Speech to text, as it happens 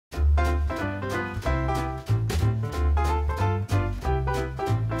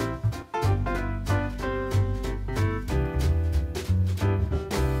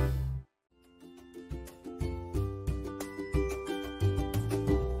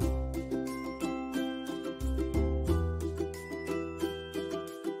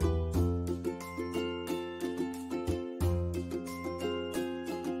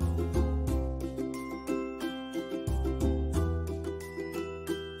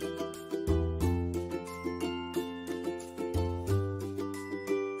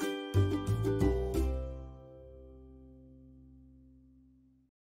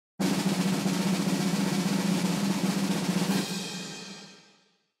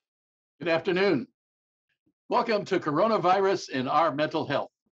Good afternoon. Welcome to Coronavirus in Our Mental Health.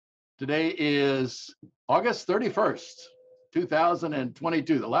 Today is August 31st,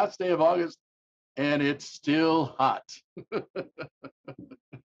 2022, the last day of August, and it's still hot.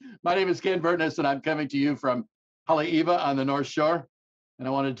 My name is Ken Burtness, and I'm coming to you from Haleiwa on the North Shore. And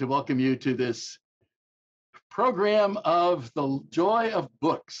I wanted to welcome you to this program of the joy of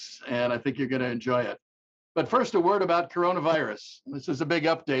books, and I think you're going to enjoy it. But first, a word about coronavirus. This is a big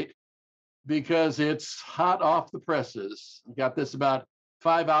update because it's hot off the presses. I got this about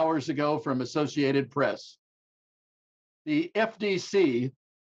 5 hours ago from Associated Press. The FDC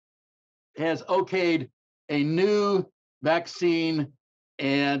has okayed a new vaccine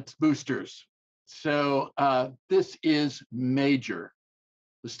and boosters. So this is major.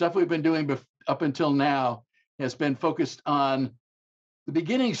 The stuff we've been doing up until now has been focused on the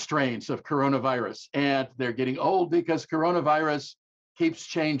beginning strains of coronavirus, and they're getting old because coronavirus keeps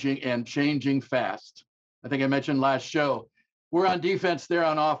changing and changing fast. I think I mentioned last show, we're on defense, they're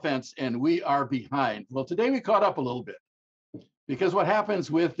on offense, and we are behind. Well, today we caught up a little bit because what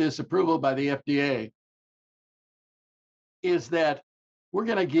happens with this approval by the FDA is that we're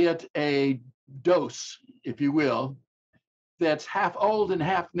going to get a dose, if you will, that's half old and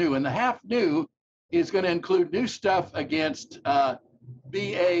half new. And the half new is going to include new stuff against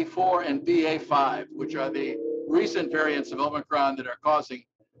BA4 and BA5, which are the recent variants of Omicron that are causing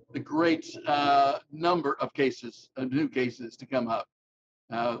the great number of cases, new cases to come up.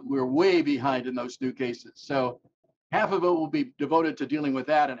 We're way behind in those new cases. So half of it will be devoted to dealing with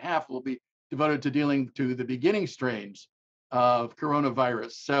that, and half will be devoted to dealing to the beginning strains of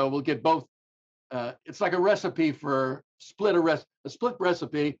coronavirus. So we'll get both. It's like a recipe for a split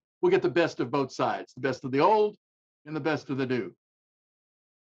recipe. We'll get the best of both sides, the best of the old and the best of the new.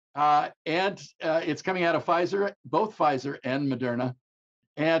 And it's coming out of Pfizer, both Pfizer and Moderna.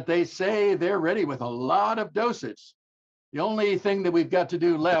 And they say they're ready with a lot of dosage. The only thing that we've got to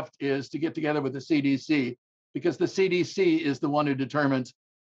do left is to get together with the CDC, because the CDC is the one who determines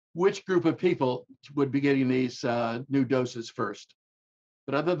which group of people would be getting these new doses first.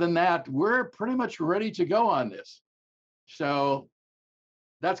 But other than that, we're pretty much ready to go on this. So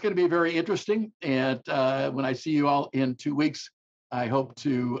that's going to be very interesting. And when I see you all in 2 weeks, I hope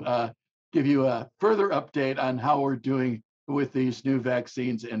to give you a further update on how we're doing with these new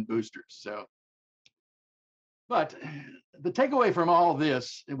vaccines and boosters. So, but the takeaway from all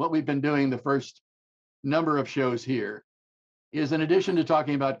this, and what we've been doing the first number of shows here, is in addition to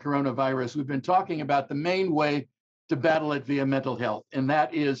talking about coronavirus, we've been talking about the main way to battle it via mental health, and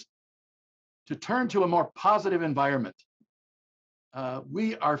that is to turn to a more positive environment.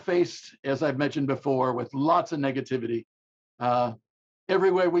 We are faced, as I've mentioned before, with lots of negativity.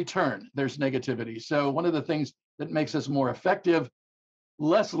 Everywhere we turn, there's negativity. So one of the things that makes us more effective,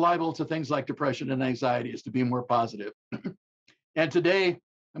 less liable to things like depression and anxiety, is to be more positive. And today,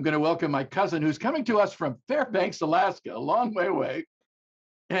 I'm going to welcome my cousin, who's coming to us from Fairbanks, Alaska, a long way away,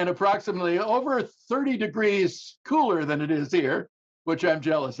 and approximately over 30 degrees cooler than it is here, which I'm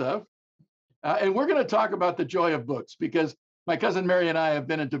jealous of. And we're going to talk about the joy of books, because my cousin Mary and I have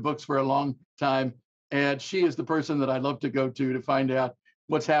been into books for a long time, and she is the person that I love to go to find out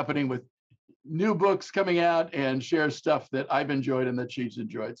what's happening with new books coming out and share stuff that I've enjoyed and that she's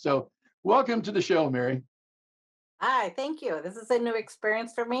enjoyed. So welcome to the show, Mary. Hi, thank you. This is a new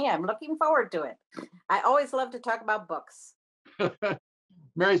experience for me. I'm looking forward to it. I always love to talk about books.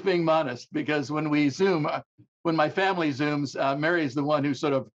 Mary's being modest, because when we Zoom, when my family Zooms, Mary's the one who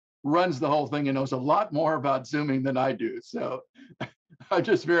sort of runs the whole thing and knows a lot more about Zooming than I do. So I'm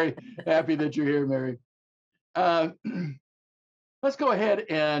just very happy that you're here, Mary. Let's go ahead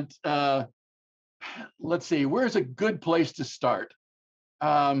and let's see, where's a good place to start?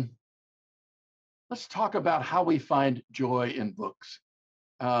 Let's talk about how we find joy in books.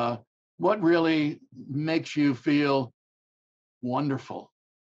 What really makes you feel wonderful,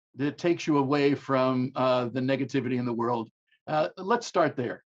 that takes you away from the negativity in the world? Let's start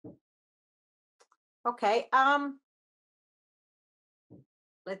there. Okay.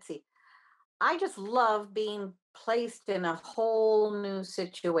 Let's see. I just love being placed in a whole new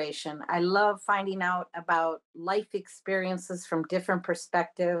situation. I love finding out about life experiences from different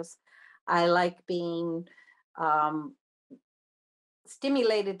perspectives. I like being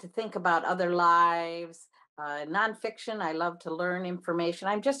stimulated to think about other lives. Nonfiction, I love to learn information.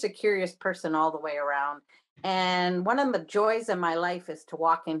 I'm just a curious person all the way around. And one of the joys in my life is to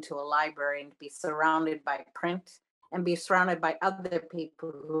walk into a library and be surrounded by print and be surrounded by other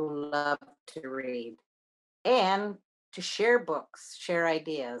people who love to read and to share books, share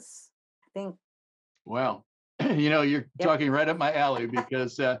ideas. I think. Well, you're Yep. talking right up my alley,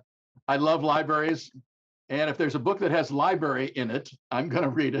 because I love libraries. And if there's a book that has library in it, I'm going to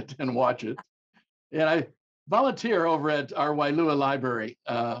read it and watch it. And I volunteer over at our Wailua Library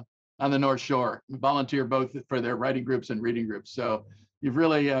on the North Shore. I volunteer both for their writing groups and reading groups. So you've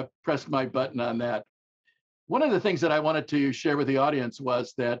really pressed my button on that. One of the things that I wanted to share with the audience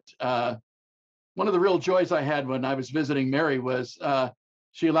was that one of the real joys I had when I was visiting Mary was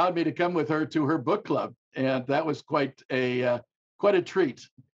she allowed me to come with her to her book club, and that was quite a treat.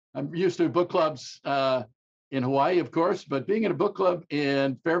 I'm used to book clubs in Hawaii, of course, but being in a book club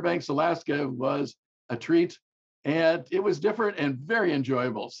in Fairbanks, Alaska was a treat, and it was different and very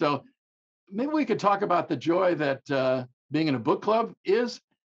enjoyable. So maybe we could talk about the joy that being in a book club is,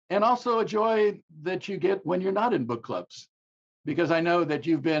 and also a joy that you get when you're not in book clubs. Because I know that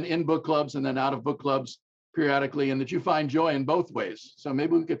you've been in book clubs and then out of book clubs periodically, and that you find joy in both ways. So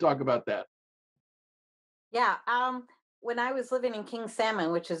maybe we could talk about that. Yeah. When I was living in King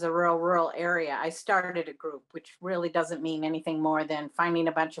Salmon, which is a rural area, I started a group, which really doesn't mean anything more than finding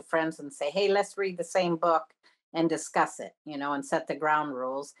a bunch of friends and say, hey, let's read the same book and discuss it, and set the ground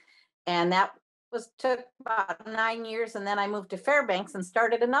rules. And that took about 9 years. And then I moved to Fairbanks and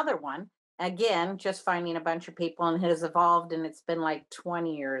started another one. Again, just finding a bunch of people, and it has evolved, and it's been like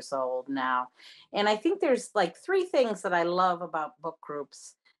 20 years old now. And I think there's like three things that I love about book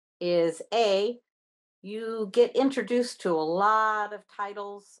groups is A, you get introduced to a lot of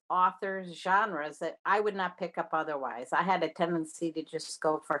titles, authors, genres that I would not pick up otherwise. I had a tendency to just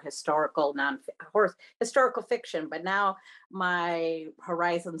go for historical fiction, but now my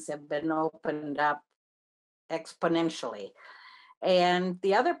horizons have been opened up exponentially. And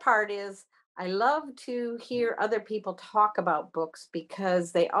the other part is I love to hear other people talk about books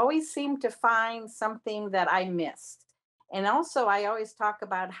because they always seem to find something that I missed. And also, I always talk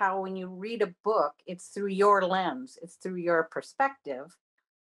about how when you read a book, it's through your lens, it's through your perspective.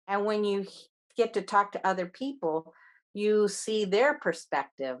 And when you get to talk to other people, you see their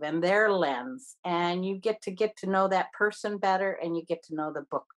perspective and their lens, and you get to know that person better, and you get to know the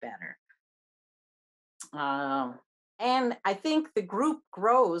book better. Um, and I think the group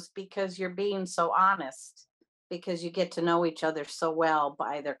grows because you're being so honest, because you get to know each other so well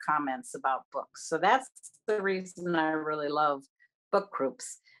by their comments about books. So that's the reason I really love book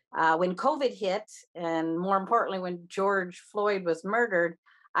groups. When COVID hit, and more importantly, when George Floyd was murdered,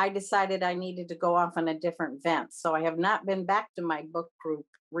 I decided I needed to go off on a different vent. So I have not been back to my book group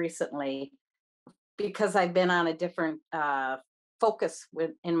recently because I've been on a different focus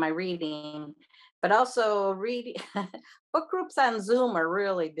in my reading, but also reading book groups on Zoom are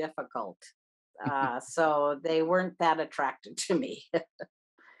really difficult. So they weren't that attractive to me.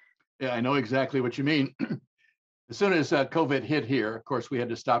 Yeah, I know exactly what you mean. As soon as COVID hit here, of course, we had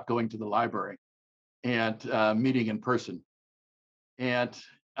to stop going to the library and meeting in person. And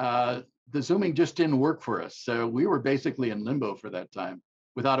the Zooming just didn't work for us. So we were basically in limbo for that time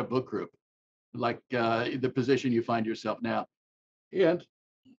without a book group, like the position you find yourself now. And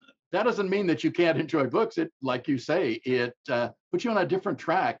that doesn't mean that you can't enjoy books. It, like you say, it puts you on a different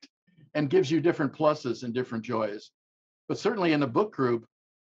track and gives you different pluses and different joys. But certainly in a book group,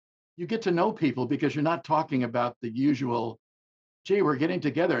 you get to know people because you're not talking about the usual, gee, we're getting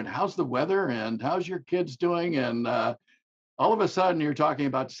together and how's the weather and how's your kids doing? And all of a sudden you're talking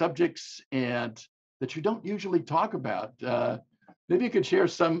about subjects and that you don't usually talk about. Maybe you could share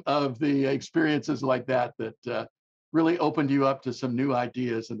some of the experiences like that really opened you up to some new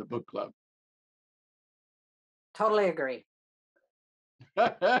ideas in the book club. Totally agree.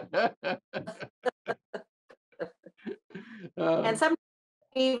 And some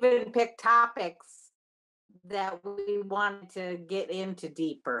even pick topics that we wanted to get into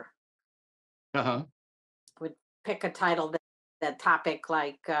deeper. Uh-huh. Would pick a title that topic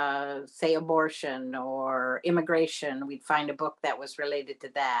like say abortion or immigration. We'd find a book that was related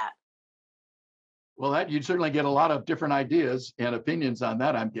to that. Well, that you'd certainly get a lot of different ideas and opinions on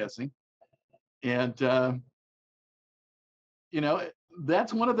that, I'm guessing. And you know,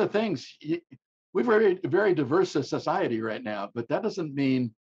 that's one of the things. We're very diverse society right now, but that doesn't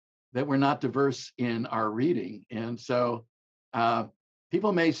mean that we're not diverse in our reading. And so uh,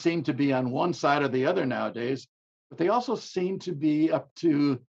 people may seem to be on one side or the other nowadays, but they also seem to be up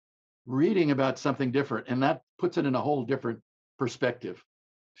to reading about something different. And that puts it in a whole different perspective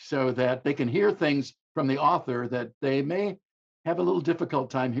so that they can hear things from the author that they may have a little difficult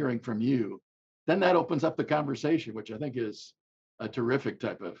time hearing from you. Then that opens up the conversation, which I think is a terrific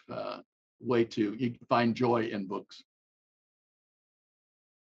type of way to find joy in books.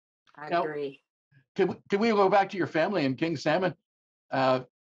 I Now, agree. can we go back to your family in King Salmon? Uh,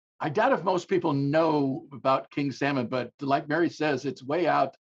 I doubt if most people know about King Salmon, but like Mary says, it's way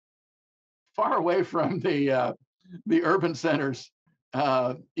out far away from the urban centers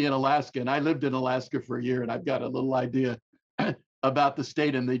in Alaska. And I lived in Alaska for a year, and I've got a little idea about the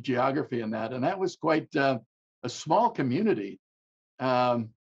state and the geography and that. And that was quite a small community. Um,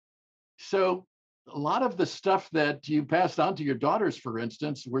 so a lot of the stuff that you passed on to your daughters, for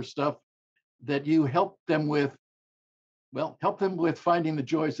instance, were stuff that you helped them with, well, help them with finding the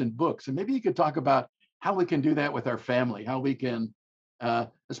joys in books. And maybe you could talk about how we can do that with our family, how we can,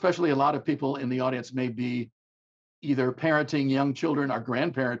 especially a lot of people in the audience may be either parenting young children or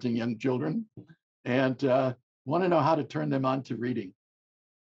grandparenting young children, and want to know how to turn them on to reading.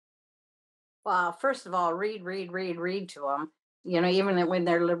 Well, first of all, read, read, read, read to them. Even when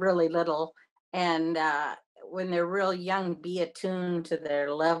they're really little, and when they're real young, be attuned to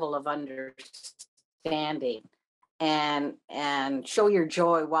their level of understanding, and show your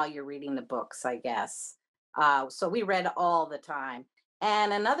joy while you're reading the books, I guess. So we read all the time.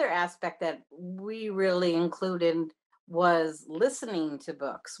 And another aspect that we really included was listening to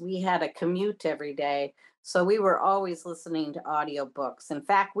books. We had a commute every day, so we were always listening to audiobooks. In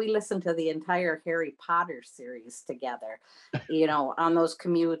fact, we listened to the entire Harry Potter series together, on those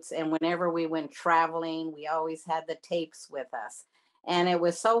commutes. And whenever we went traveling, we always had the tapes with us. And it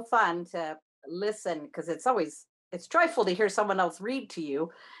was so fun to listen, because it's joyful to hear someone else read to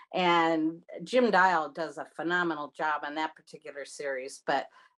you. And Jim Dial does a phenomenal job on that particular series. But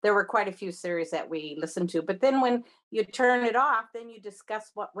there were quite a few series that we listened to. But then when you turn it off, then you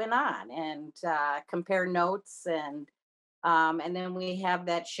discuss what went on, and compare notes, and then we have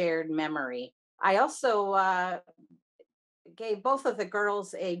that shared memory. I also gave both of the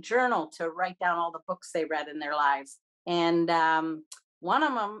girls a journal to write down all the books they read in their lives. And one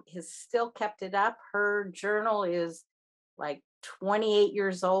of them has still kept it up. Her journal is like 28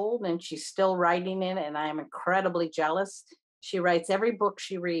 years old, and she's still writing in it, and I am incredibly jealous. She writes every book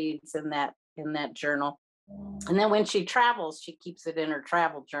she reads in that journal. And then when she travels, she keeps it in her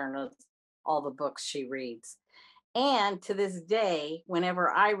travel journal, all the books she reads. And to this day,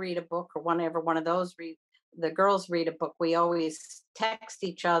 whenever I read a book, or whenever one of the girls read a book, we always text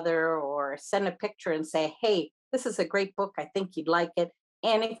each other or send a picture and say, "Hey, this is a great book. I think you'd like it.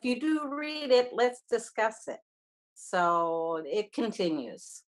 And if you do read it, let's discuss it." So it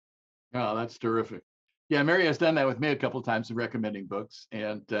continues. Oh, that's terrific. Yeah, Mary has done that with me a couple of times in recommending books,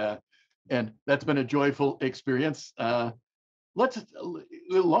 and that's been a joyful experience. Let's, as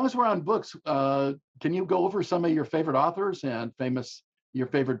long as we're on books, can you go over some of your favorite authors and your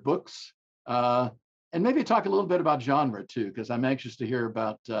favorite books, and maybe talk a little bit about genre too, because I'm anxious to hear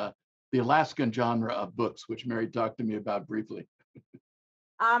about the Alaskan genre of books, which Mary talked to me about briefly.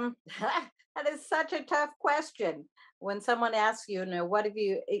 That is such a tough question. When someone asks you, what have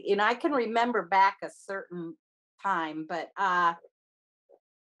I can remember back a certain time, but I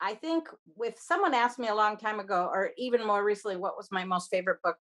think if someone asked me a long time ago, or even more recently, what was my most favorite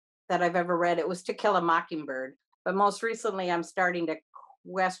book that I've ever read, it was To Kill a Mockingbird. But most recently, I'm starting to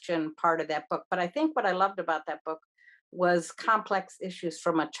question part of that book. But I think what I loved about that book was complex issues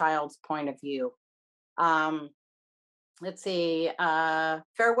from a child's point of view. Um, let's see,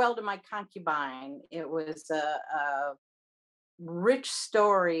 Farewell to My Concubine. It was a rich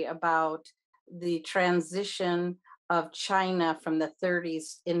story about the transition of China from the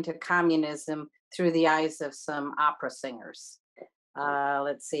 30s into communism through the eyes of some opera singers.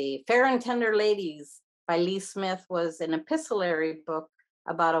 Let's see, Fair and Tender Ladies by Lee Smith was an epistolary book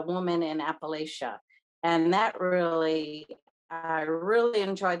about a woman in Appalachia. And I really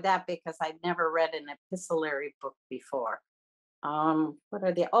enjoyed that because I'd never read an epistolary book before. What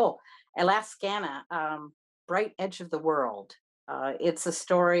are Alaskana, Bright Edge of the World. It's a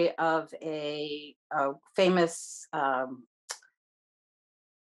story of a famous, I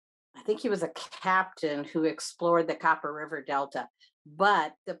think he was a captain who explored the Copper River Delta,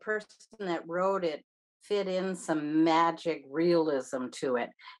 but the person that wrote it fit in some magic realism to it,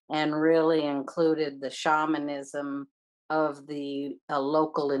 and really included the shamanism of the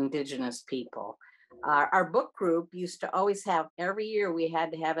local indigenous people. Our book group used to always have, every year we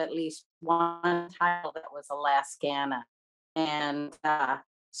had to have at least one title that was Alaskana. And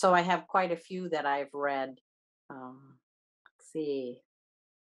so I have quite a few that I've read. Let's see.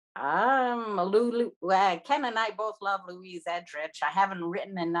 Ken and I both love Louise Edrich. I haven't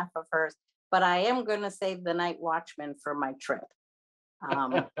written enough of hers, but I am going to save The Night Watchman for my trip.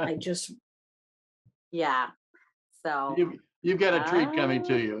 I just, yeah. So You've got a treat coming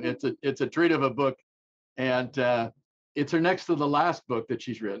to you. It's a treat of a book, and it's her next to the last book that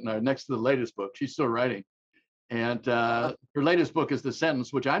she's written, or next to the latest book. She's still writing, and her latest book is The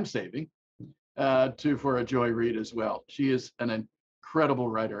Sentence, which I'm saving for a joy read as well. She is an incredible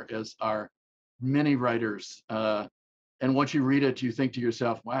writer, as are many writers. And once you read it, you think to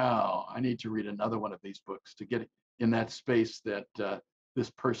yourself, wow, I need to read another one of these books to get in that space that this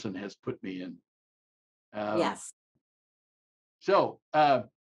person has put me in. Um, Yes. so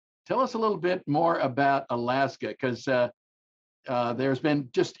tell us a little bit more about Alaska, because there's been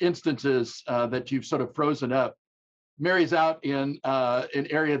just instances that you've sort of frozen up. Mary's out in an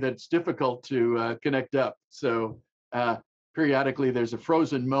area that's difficult to connect up. So periodically there's a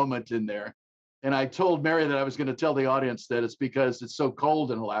frozen moment in there. And I told Mary that I was going to tell the audience that it's because it's so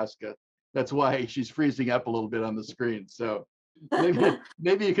cold in Alaska. That's why she's freezing up a little bit on the screen. So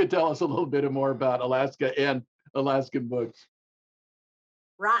maybe you could tell us a little bit more about Alaska and Alaskan books.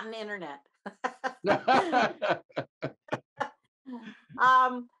 Rotten internet.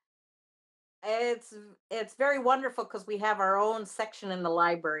 um, it's it's very wonderful because we have our own section in the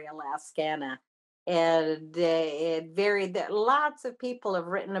library, Alaskana, and it varied. Lots of people have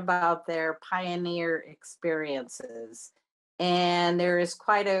written about their pioneer experiences, and there is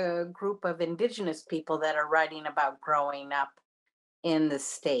quite a group of indigenous people that are writing about growing up in the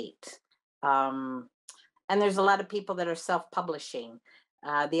state. Um, and there's a lot of people that are self-publishing.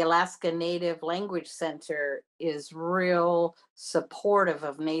 The Alaska Native Language Center is real supportive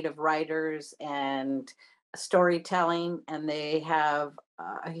of Native writers and storytelling, and they have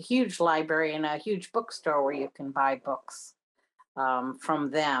a huge library and a huge bookstore where you can buy books from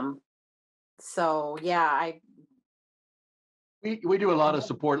them. So yeah, We do a lot of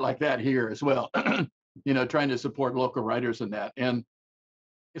support like that here as well. Trying to support local writers in that. And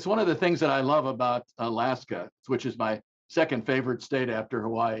it's one of the things that I love about Alaska, which is my second favorite state after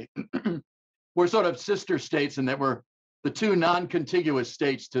Hawaii. We're sort of sister states in that we're the two non-contiguous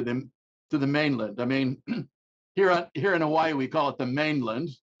states to the mainland. I mean, here in Hawaii, we call it the mainland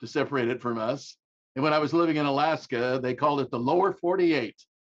to separate it from us. And when I was living in Alaska, they called it the lower 48.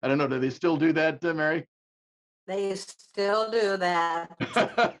 I don't know, do they still do that, Mary? they still do that.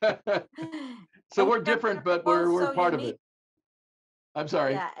 So And we're different, but both we're so part of unique. it. I'm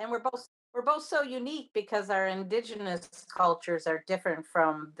sorry. Yeah, and we're both so unique because our indigenous cultures are different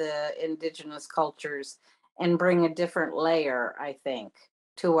from the indigenous cultures and bring a different layer, I think,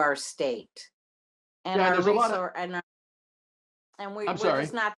 to our state. And Yeah, and our there's a lot of, resource and I'm we're sorry.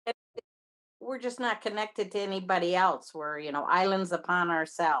 just not connected to anybody else. We're, islands upon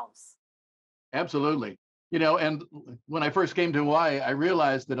ourselves. Absolutely. And when I first came to Hawaii, I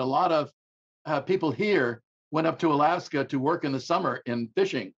realized that a lot of people here went up to Alaska to work in the summer in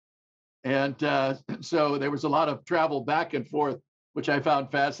fishing. And so there was a lot of travel back and forth, which I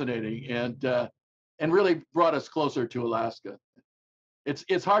found fascinating and really brought us closer to Alaska.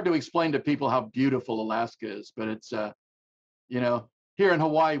 It's hard to explain to people how beautiful Alaska is, but it's here in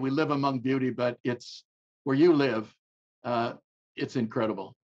Hawaii we live among beauty, but it's where you live, uh, it's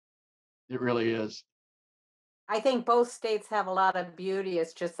incredible. It really is. I think both states have a lot of beauty.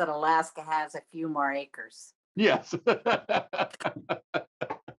 It's just that Alaska has a few more acres. Yes.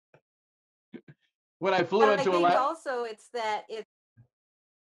 When I flew But I into think Alaska, also it's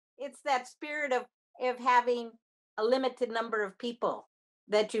that spirit of having a limited number of people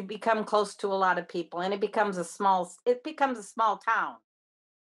that you become close to a lot of people, and it becomes a small town.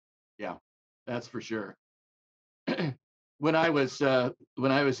 yeah, that's for sure. When I was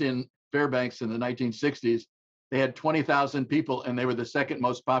in Fairbanks in the 1960s, they had 20,000 people, and they were the second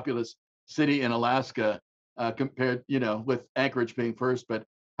most populous city in Alaska, compared, with Anchorage being first. But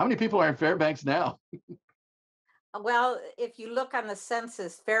how many people are in Fairbanks now? Well, if you look on the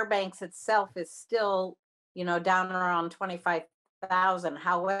census, Fairbanks itself is still, down around 25,000.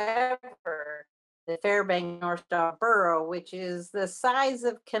 However, the Fairbanks North Star Borough, which is the size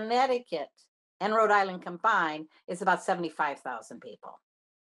of Connecticut and Rhode Island combined, is about 75,000 people.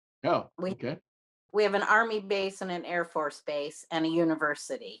 Oh, We okay. we have an army base and an air force base and a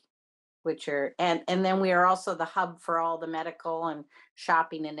university, which are and then we are also the hub for all the medical and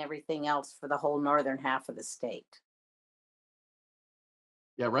shopping and everything else for the whole northern half of the state.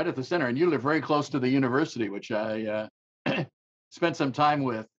 Yeah, right at the center. And you live very close to the university, which I spent some time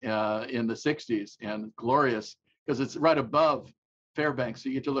with in the 60s, and glorious because it's right above Fairbanks. So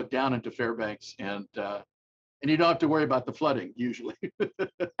you get to look down into Fairbanks, and you don't have to worry about the flooding usually.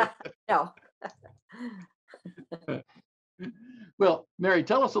 No. Well, Mary,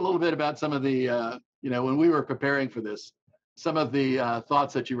 tell us a little bit about some of the, when we were preparing for this, some of the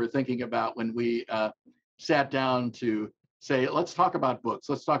thoughts that you were thinking about when we sat down to say, let's talk about books.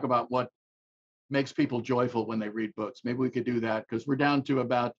 Let's talk about what makes people joyful when they read books. Maybe we could do that because we're down to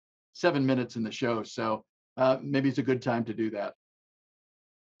about 7 minutes in the show. So maybe it's a good time to do that.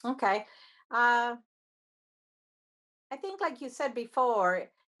 Okay. Uh, I think, like you said before,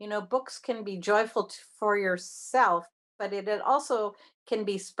 Books can be joyful for yourself, but it also can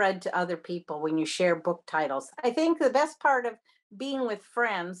be spread to other people when you share book titles. I think the best part of being with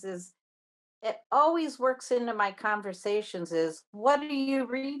friends is it always works into my conversations is, what are you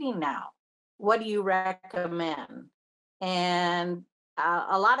reading now? What do you recommend? And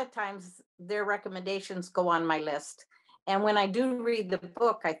a lot of times their recommendations go on my list. And when I do read the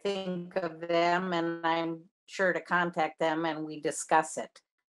book, I think of them and I'm sure to contact them and we discuss it.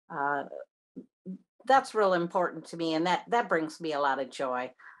 Uh, that's real important to me, and that brings me a lot of joy.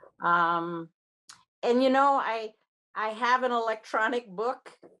 Um, and I have an electronic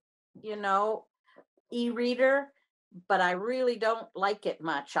book, you know, e-reader, but I really don't like it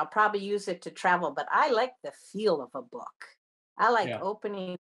much. I'll probably use it to travel, but I like the feel of a book. I like Yeah.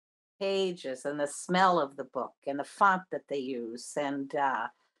 opening pages and the smell of the book and the font that they use. And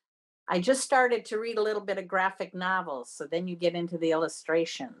I just started to read a little bit of graphic novels. So then you get into the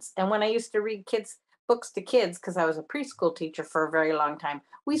illustrations. And when I used to read kids books to kids, because I was a preschool teacher for a very long time,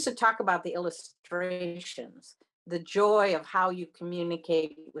 we used to talk about the illustrations, the joy of how you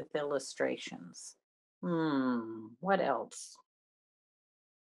communicate with illustrations. What else?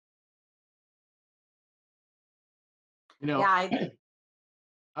 You Yeah, know,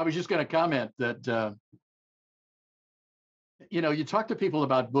 I was just going to comment that you talk to people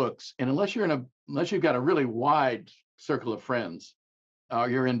about books, and unless you've got a really wide circle of friends, or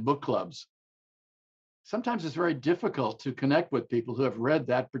you're in book clubs, sometimes it's very difficult to connect with people who have read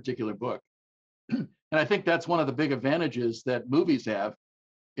that particular book. And I think that's one of the big advantages that movies have,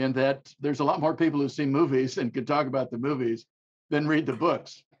 in that there's a lot more people who see movies and can talk about the movies than read the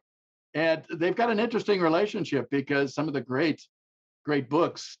books. And they've got an interesting relationship because some of the great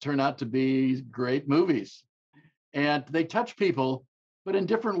books turn out to be great movies. And they touch people, but in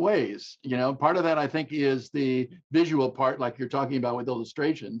different ways. Part of that, I think, is the visual part, like you're talking about with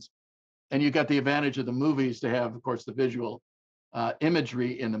illustrations. And you got the advantage of the movies to have, of course, the visual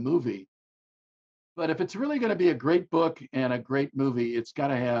imagery in the movie. But if it's really going to be a great book and a great movie, it's got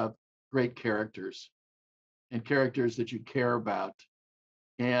to have great characters, and characters that you care about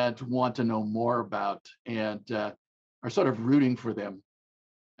and want to know more about, and are sort of rooting for them.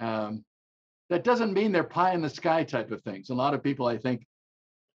 Um, that doesn't mean they're pie in the sky type of things. A lot of people, I think,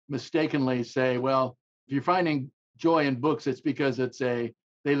 mistakenly say, well, if you're finding joy in books, it's because it's a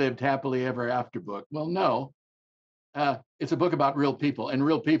they lived happily ever after book. Well, no, it's a book about real people, and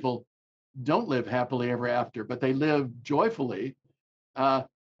real people don't live happily ever after, but they live joyfully. Uh,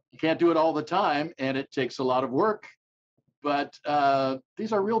 you can't do it all the time, and it takes a lot of work, but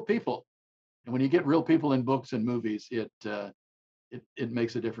these are real people. And when you get real people in books and movies, it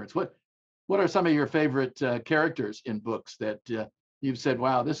makes a difference. What are some of your favorite characters in books that you've said,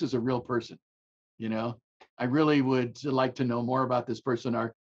 wow, this is a real person? You know, I really would like to know more about this person,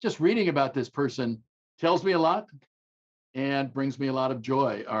 or just reading about this person tells me a lot and brings me a lot of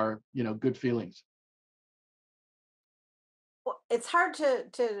joy, or, good feelings. Well, it's hard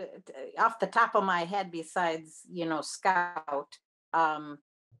off the top of my head, besides, Scout. Um,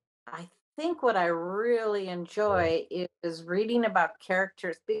 I think what I really enjoy is reading about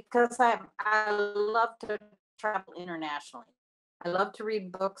characters, because I love to travel internationally. I love to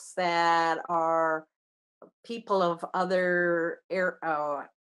read books that are people of other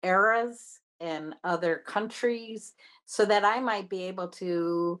eras and other countries, so that I might be able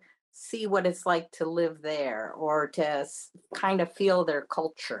to see what it's like to live there, or to kind of feel their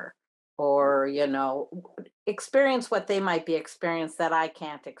culture, or experience what they might be experienced that I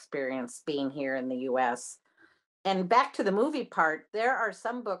can't experience being here in the US. And back to the movie part, there are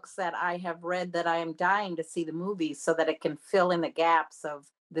some books that I have read that I am dying to see the movies, so that it can fill in the gaps of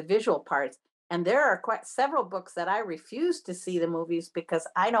the visual parts. And there are quite several books that I refuse to see the movies because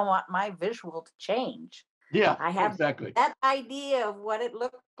I don't want my visual to change. Yeah, I have exactly. that idea of what it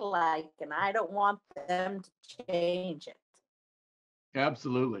looked like, and I don't want them to change it.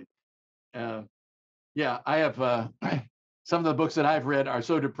 Absolutely. Uh, yeah, I have some of the books that I've read are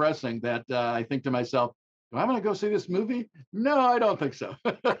so depressing that I think to myself, do I want to go see this movie? No, I don't think so.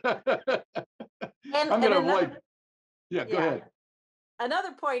 I'm And going and to another avoid. Yeah, go yeah, ahead.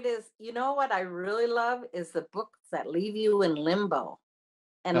 another point is, what I really love is the books that leave you in limbo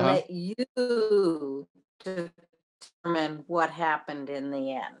and Uh-huh. let you determine what happened in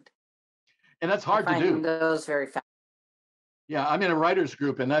the end. And that's I hard to find do. those very fascinating. Yeah, I'm in a writer's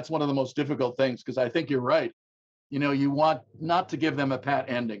group, and that's one of the most difficult things, because I think you're right. You want not to give them a pat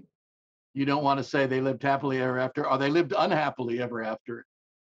ending. You don't want to say they lived happily ever after, or they lived unhappily ever after.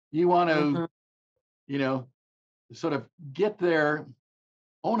 You want to, Mhm. you know, sort of get their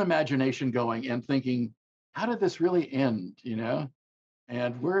own imagination going and thinking, how did this really end?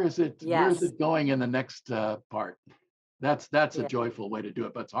 And where is it? Where is Yes. it going in the next part? That's a Yeah. joyful way to do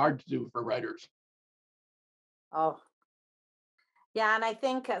it, but it's hard to do for writers. Oh, yeah. And I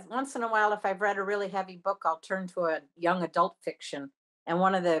think once in a while, if I've read a really heavy book, I'll turn to a young adult fiction. And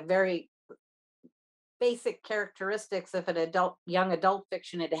one of the very basic characteristics of an young adult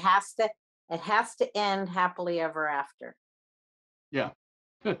fiction, it has to end happily ever after. Yeah.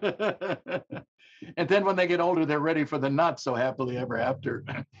 And then when they get older, they're ready for the not so happily ever after.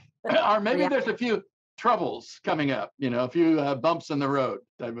 Or maybe Yeah. there's a few troubles coming up, a few bumps in the road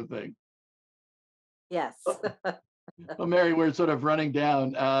type of thing. Yes. Well, Mary, we're sort of running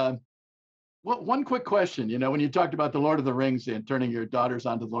down. One quick question, when you talked about the Lord of the Rings and turning your daughters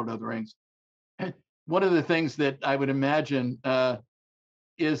onto the Lord of the Rings, one of the things that I would imagine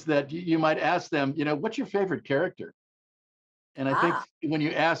is that you might ask them, what's your favorite character? And I think Ah, when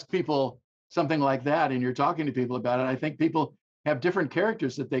you ask people something like that and you're talking to people about it, I think people have different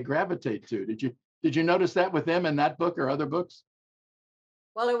characters that they gravitate to. Did you notice that with them in that book or other books?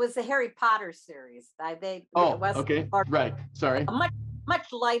 well, it was the Harry Potter series. It Oh, was okay. or Right. Sorry. a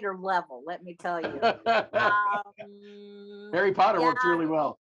much lighter level, let me tell you. Harry Potter Yeah, works really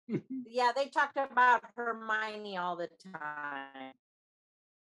well. yeah, they talked about Hermione all the time.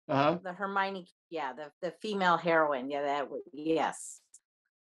 Uh-huh. The Hermione, yeah, the female heroine. Yeah, yes.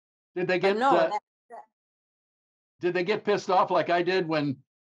 Did they But get no, uh, did they get pissed off like I did when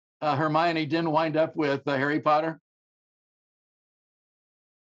Hermione didn't wind up with Harry Potter?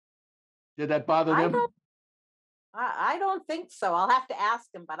 Did that bother I them? don't I don't think so. I'll have to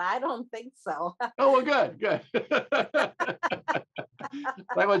ask him, but I don't think so. Oh, well, good, good.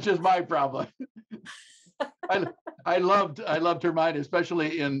 That was just my problem. I I loved Hermione,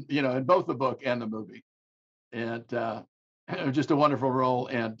 especially in both the book and the movie, and it was just a wonderful role,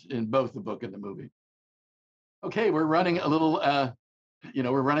 and in both the book and the movie. Okay, we're running a little,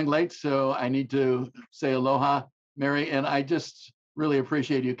 we're running late, so I need to say aloha, Mary, and I just really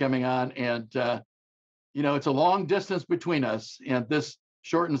appreciate you coming on. And it's a long distance between us, and this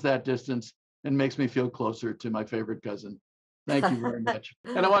shortens that distance and makes me feel closer to my favorite cousin. Thank you very much.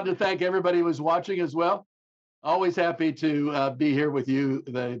 And I wanted to thank everybody who was watching as well. Always happy to be here with you,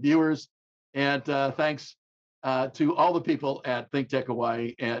 the viewers. And thanks to all the people at ThinkTech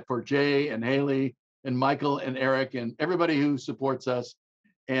Hawaii, and for Jay and Haley and Michael and Eric and everybody who supports us.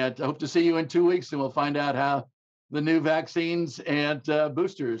 And I hope to see you in 2 weeks, and we'll find out how the new vaccines and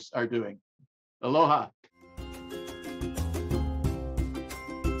boosters are doing. Aloha.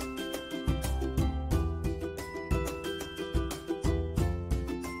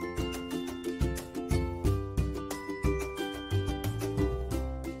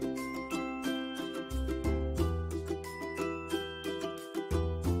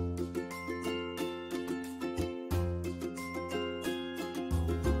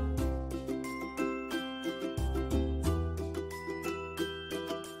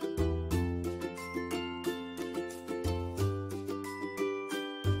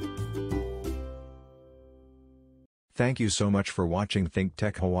 Thank you so much for watching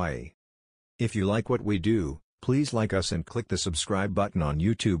ThinkTech Hawaii. If you like what we do, please like us and click the subscribe button on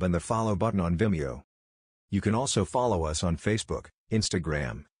YouTube and the follow button on Vimeo. You can also follow us on Facebook,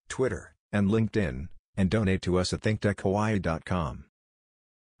 Instagram, Twitter, and LinkedIn, and donate to us at thinktechhawaii.com.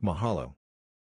 Mahalo.